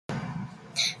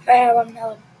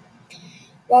Hello.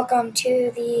 Welcome to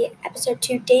the episode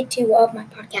 2, day 2 of my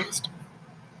podcast.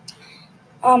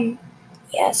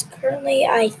 Yes, currently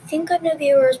I think I have no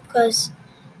viewers because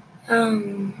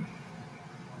I'm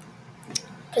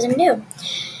new. I'm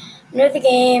new to the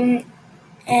game,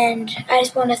 and I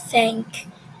just want to thank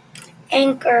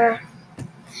Anchor.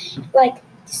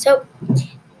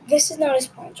 This is not a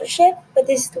sponsorship, but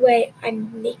this is the way I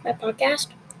make my podcast.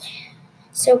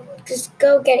 So just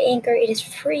go get Anchor. It is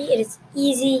free. It is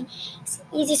easy. It's the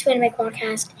easiest way to make a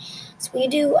podcast. So what you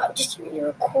do, you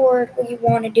record what you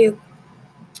want to do.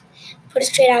 Put it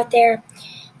straight out there,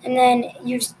 and then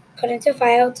you just put it into a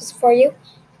file. It's for you.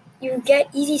 You get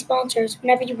easy sponsors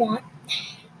whenever you want,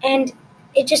 and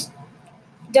it just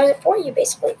does it for you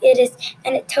basically. It is,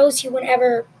 and it tells you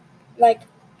whenever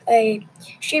a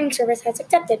streaming service has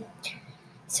accepted.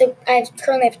 So I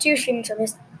currently have 2 streaming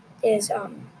services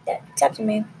that accepted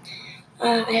me.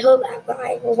 I hope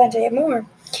I will eventually have more.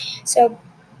 So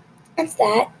that's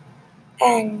that.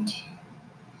 And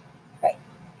right.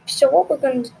 So what we're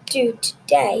going to do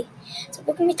today, so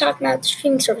we're going to be talking about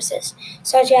streaming services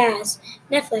such as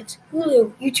Netflix,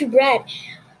 Hulu, YouTube Red,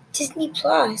 Disney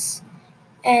Plus,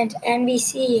 and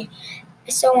NBC,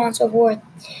 so on and so forth.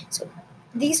 So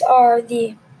these are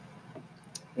the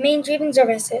main streaming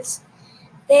services.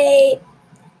 They're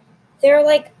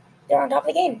on top of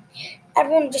the game.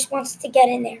 Everyone just wants to get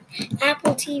in there.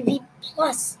 Apple TV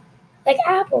Plus,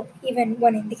 Apple even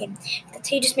went in the game. That's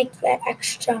how you just make that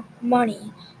extra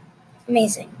money.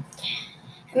 Amazing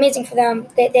for them.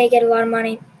 They get a lot of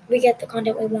money. We get the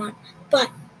content we want. But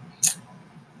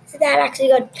is that actually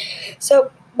good?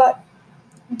 But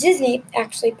Disney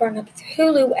actually partnered up with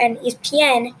Hulu and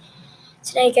ESPN.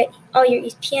 So now you get all your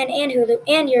ESPN and Hulu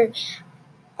and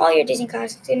all your Disney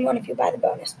classics in one if you buy the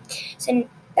bonus. So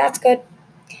that's good.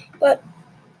 But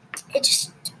it's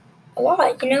just a lot,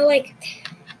 we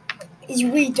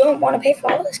don't want to pay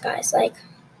for all of this, guys. I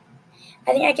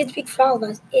think I can speak for all of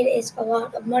us. It is a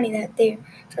lot of money that they're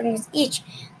charging us each.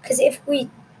 Because if we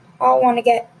all want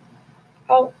to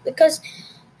because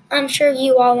I'm sure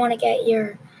you all want to get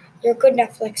your good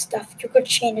Netflix stuff, your good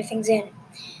Stranger Things in.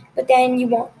 But then you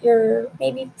want your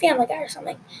maybe Family Guy or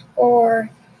something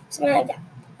like that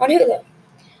on Hulu.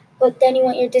 But then you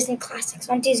want your Disney classics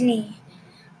on Disney.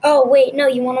 Oh, wait, no,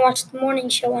 you want to watch the morning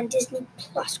show on Disney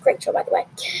Plus. Great show, by the way.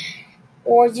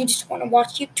 Or you just want to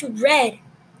watch YouTube Red.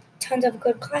 Tons of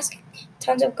good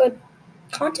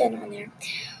content on there.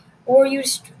 Or you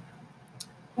just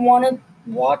want to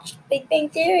watch Big Bang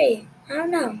Theory. I don't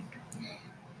know.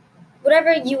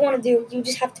 Whatever you want to do, you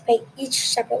just have to pay each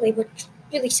separately, which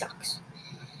really sucks.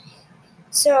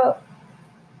 So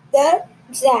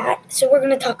that's that. So we're going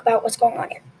to talk about what's going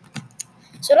on here.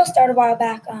 So it'll start a while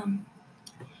back.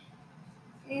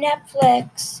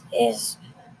 Netflix is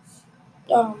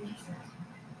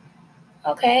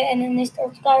okay, and then they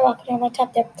start skyrocketing on the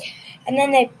top there, and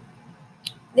then they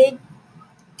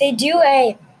do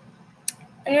and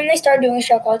then they started doing a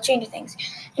show called Stranger Things,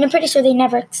 and I'm pretty sure they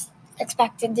never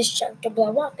expected this show to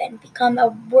blow up and become a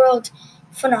world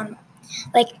phenomenon.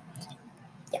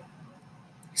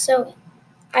 So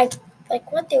what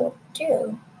they will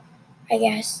do, I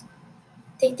guess,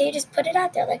 they just put it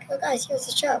out there, oh guys, here's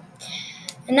the show.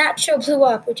 And that show blew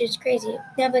up, which is crazy.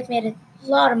 Netflix made a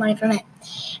lot of money from it.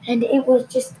 And it was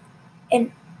just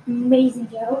an amazing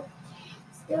show.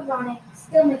 Still running,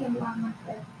 still making a lot of money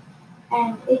from it.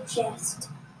 And it's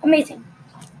just amazing.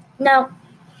 Now,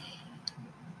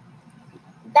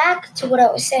 back to what I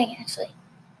was saying, actually.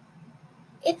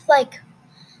 It's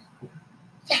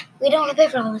we don't want to pay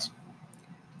for all this.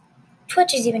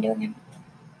 Twitch is even doing it.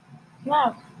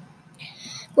 Wow.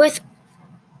 With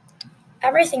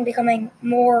everything becoming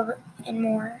more and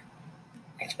more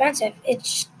expensive,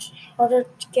 it's harder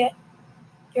to get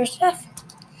your stuff.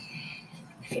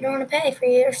 If you don't want to pay for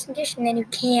your condition, then you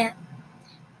can't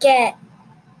get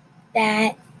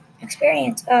that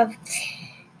experience of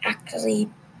actually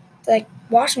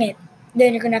watching it.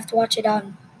 Then you're gonna have to watch it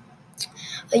on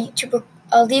a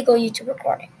legal YouTube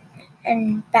recording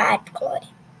and bad quality.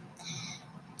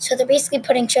 So they're basically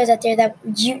putting shows out there that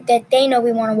they know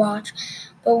we want to watch,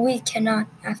 but we cannot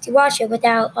actually watch it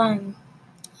without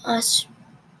us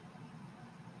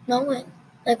knowing,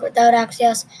 without actually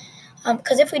us.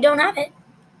 Because if we don't have it,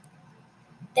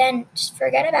 then just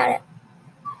forget about it.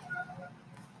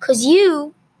 Because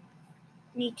you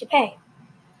need to pay.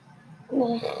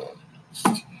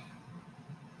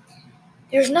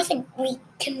 There's nothing we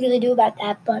can really do about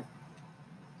that, but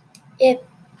it's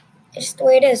just the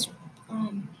way it is.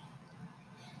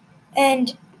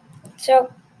 And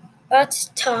so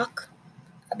let's talk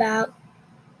about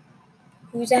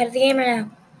who's out of the game right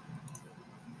now.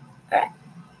 Alright.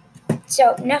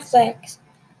 So Netflix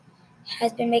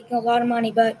has been making a lot of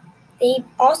money, but they've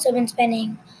also been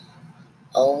spending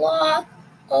a lot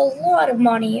of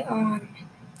money on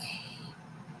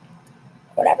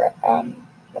whatever.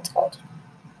 What's it called?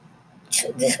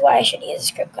 This is why I should use a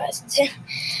script, guys.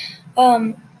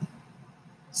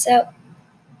 So,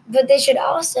 but they should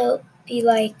also be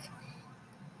like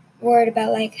worried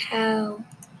about like how,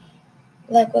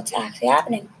 like what's actually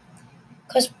happening.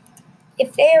 Because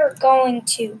if they're going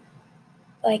to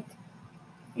like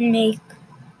make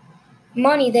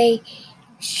money,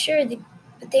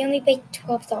 but they only pay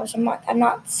 $12 a month. I'm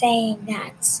not saying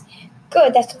that's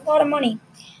good. That's a lot of money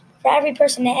for every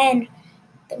person to end.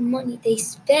 The money they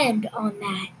spend on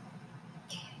that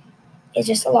is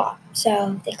just a lot.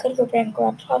 So they could go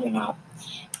bankrupt, probably not.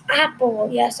 Apple,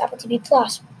 yes, Apple TV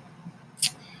Plus.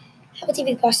 Apple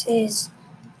TV Plus is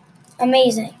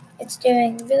amazing. It's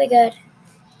doing really good.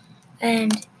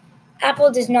 And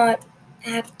Apple does not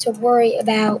have to worry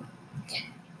about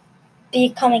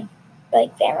becoming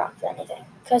like bankrupt or anything.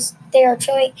 Because they were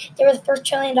the first $1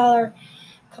 trillion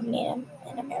company in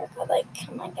America. Like,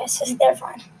 come on, guys, they're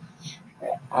fine.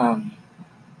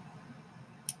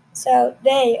 So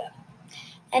their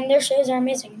shows are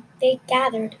amazing. They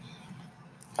gathered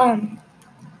a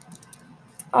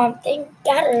bunch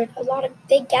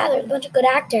of good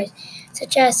actors,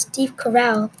 such as Steve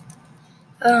Carell,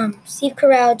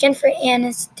 Jennifer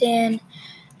Aniston,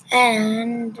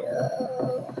 and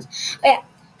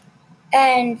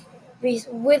Reese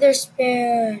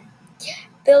Witherspoon,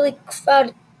 Billy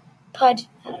Crudup, I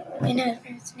don't really know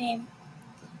his name,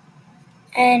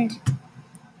 and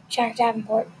Jack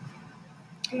Davenport.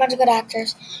 A bunch of good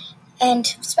actors, and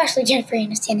especially Jennifer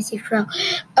Aniston and Steve Carell.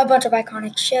 A bunch of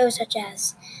iconic shows such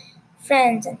as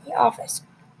Friends and The Office.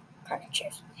 Iconic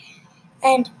shows.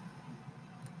 And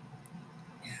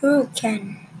who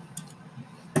can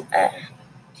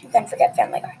forget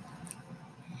Family Guy?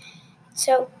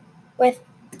 So, with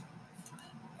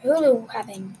Hulu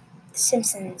having The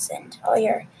Simpsons and all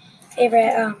your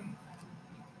favorite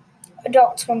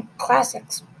Adult Swim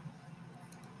classics,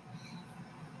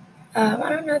 I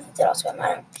don't know if it's Adult Swim.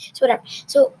 So whatever.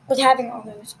 So with having all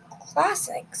those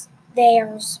classics,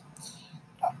 there's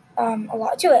a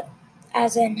lot to it.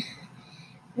 As in,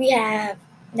 we have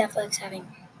Netflix having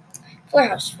Fuller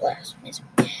House.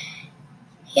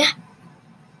 Yeah,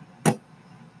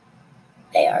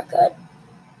 they are good.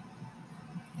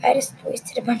 I just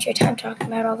wasted a bunch of time talking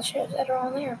about all the shows that are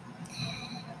on there.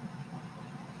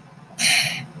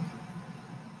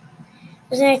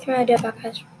 There's anything I do about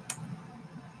guys.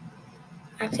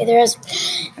 Actually, there is.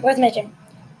 I'm going to mention.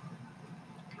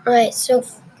 Alright, so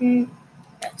this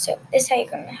is how you're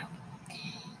going to help.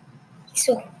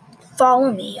 So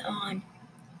follow me on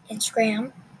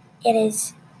Instagram. It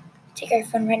is, take your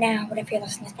phone right now, whatever you're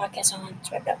listening to this podcast on,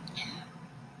 swipe up.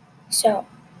 So,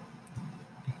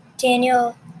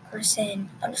 Daniel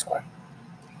Person _ It's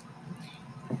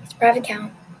a private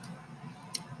account.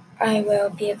 I will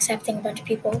be accepting a bunch of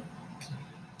people.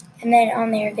 And then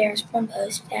on there's one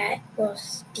post that will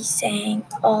be saying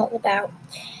all about,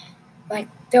 like,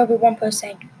 there'll be one post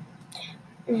saying,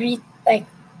 it's going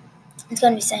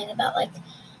to be saying about,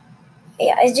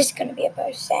 it's just going to be a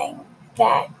post saying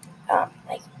that,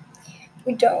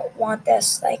 we don't want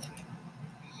this, you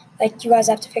guys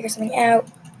have to figure something out.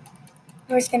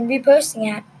 We're just going to be posting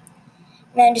it.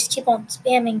 And then just keep on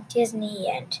spamming Disney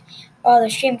and all the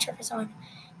streaming services on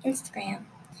Instagram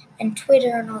and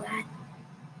Twitter and all that.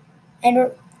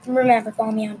 And remember,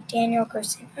 follow me on Daniel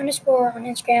Gerson _ on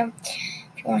Instagram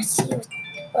if you want to see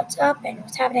what's up and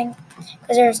what's happening.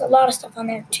 Because there's a lot of stuff on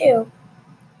there too.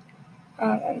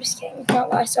 I'm just kidding. There's not a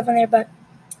lot of stuff on there, but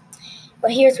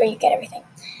here's where you get everything.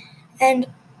 And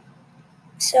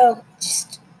so,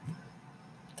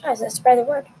 guys, let's spread the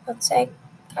word. Let's say,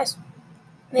 guys,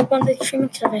 make one big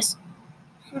streaming service.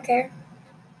 I don't care.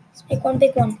 Let's make one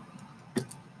big one.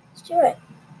 Let's do it.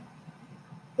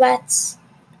 Let's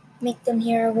make them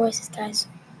hear our voices, guys.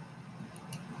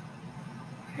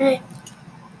 Alright. What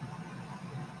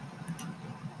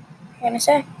are you gonna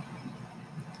say?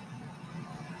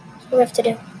 That's what we have to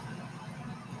do.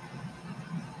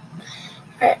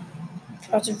 Alright.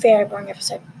 That was a very boring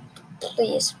episode.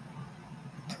 Please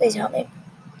help me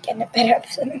get a better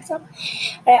episode next time.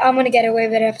 Alright, I'm gonna get a way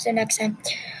better episode next time.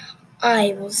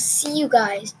 I will see you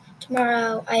guys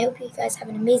tomorrow. I hope you guys have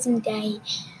an amazing day.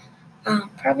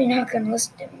 Probably not going to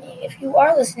listen to me. If you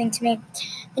are listening to me,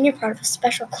 then you're part of a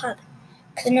special club,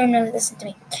 because no one really listens to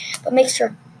me. But make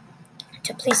sure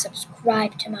to please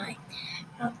subscribe to my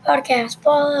podcast.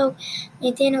 Follow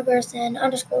me, Daniel Gerson _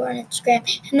 on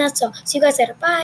Instagram. And that's all. See you guys later. Bye.